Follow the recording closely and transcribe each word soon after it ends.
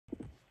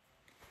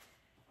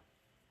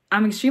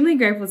I'm extremely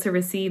grateful to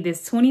receive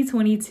this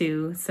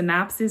 2022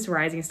 Synopsis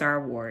Rising Star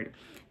Award.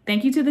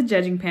 Thank you to the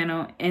judging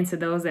panel and to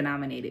those that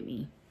nominated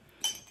me.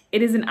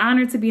 It is an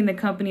honor to be in the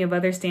company of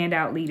other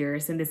standout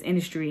leaders in this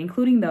industry,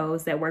 including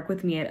those that work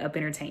with me at Up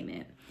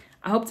Entertainment.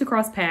 I hope to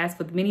cross paths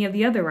with many of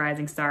the other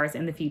rising stars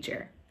in the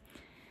future.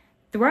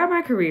 Throughout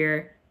my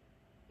career,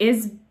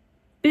 it's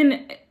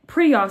been a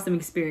pretty awesome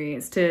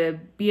experience to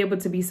be able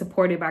to be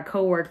supported by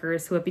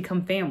coworkers who have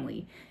become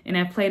family and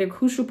have played a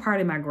crucial part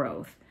in my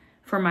growth.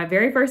 From my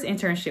very first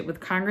internship with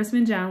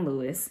Congressman John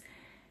Lewis,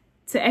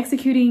 to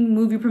executing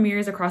movie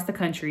premieres across the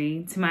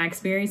country, to my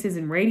experiences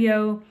in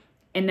radio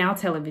and now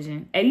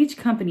television, at each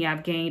company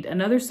I've gained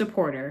another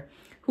supporter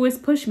who has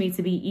pushed me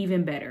to be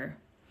even better.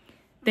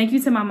 Thank you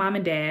to my mom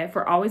and dad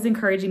for always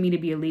encouraging me to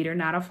be a leader,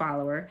 not a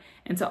follower,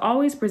 and to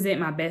always present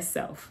my best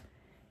self.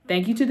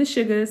 Thank you to the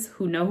Sugars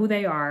who know who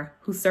they are,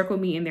 who circle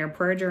me in their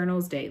prayer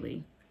journals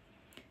daily.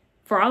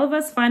 For all of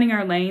us finding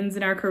our lanes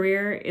in our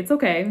career, it's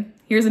okay.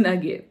 Here's a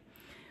nugget.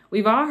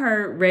 We've all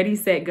heard ready,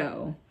 set,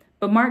 go.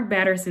 But Mark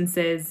Batterson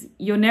says,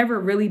 you'll never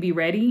really be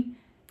ready.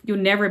 You'll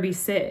never be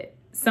set.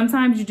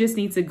 Sometimes you just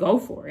need to go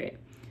for it.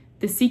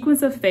 The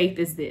sequence of faith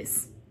is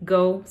this: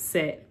 go,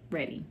 set,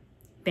 ready.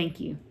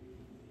 Thank you.